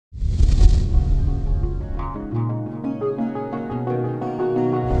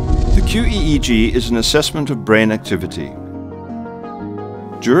QEEG is an assessment of brain activity.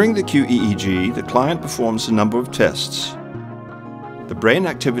 During the QEEG, the client performs a number of tests. The brain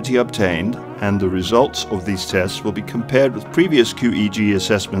activity obtained and the results of these tests will be compared with previous QEEG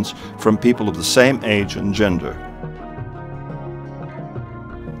assessments from people of the same age and gender.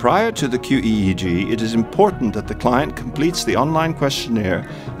 Prior to the QEEG, it is important that the client completes the online questionnaire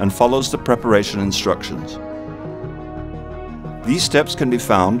and follows the preparation instructions. These steps can be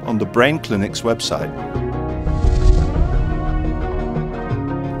found on the Brainclinics website.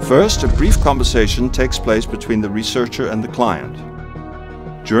 First, a brief conversation takes place between the researcher and the client.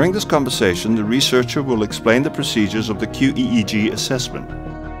 During this conversation, the researcher will explain the procedures of the QEEG assessment.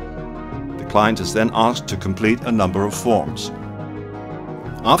 The client is then asked to complete a number of forms.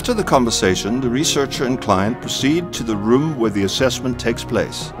 After the conversation, the researcher and client proceed to the room where the assessment takes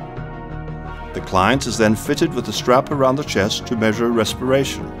place. The client is then fitted with a strap around the chest to measure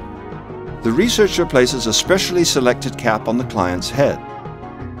respiration. The researcher places a specially selected cap on the client's head.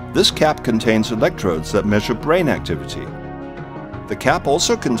 This cap contains electrodes that measure brain activity. The cap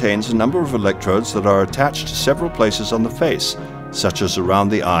also contains a number of electrodes that are attached to several places on the face, such as around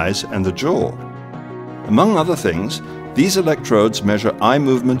the eyes and the jaw. Among other things, these electrodes measure eye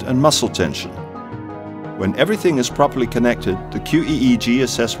movement and muscle tension. When everything is properly connected, the QEEG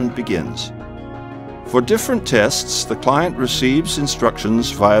assessment begins. For different tests, the client receives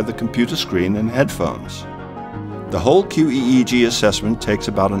instructions via the computer screen and headphones. The whole QEEG assessment takes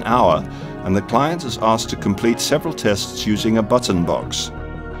about an hour, and the client is asked to complete several tests using a button box.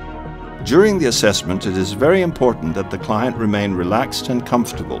 During the assessment, it is very important that the client remain relaxed and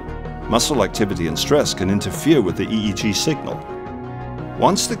comfortable. Muscle activity and stress can interfere with the EEG signal.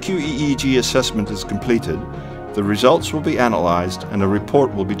 Once the QEEG assessment is completed, the results will be analyzed and a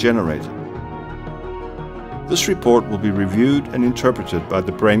report will be generated. This report will be reviewed and interpreted by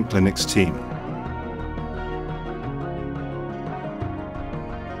the Brainclinics team.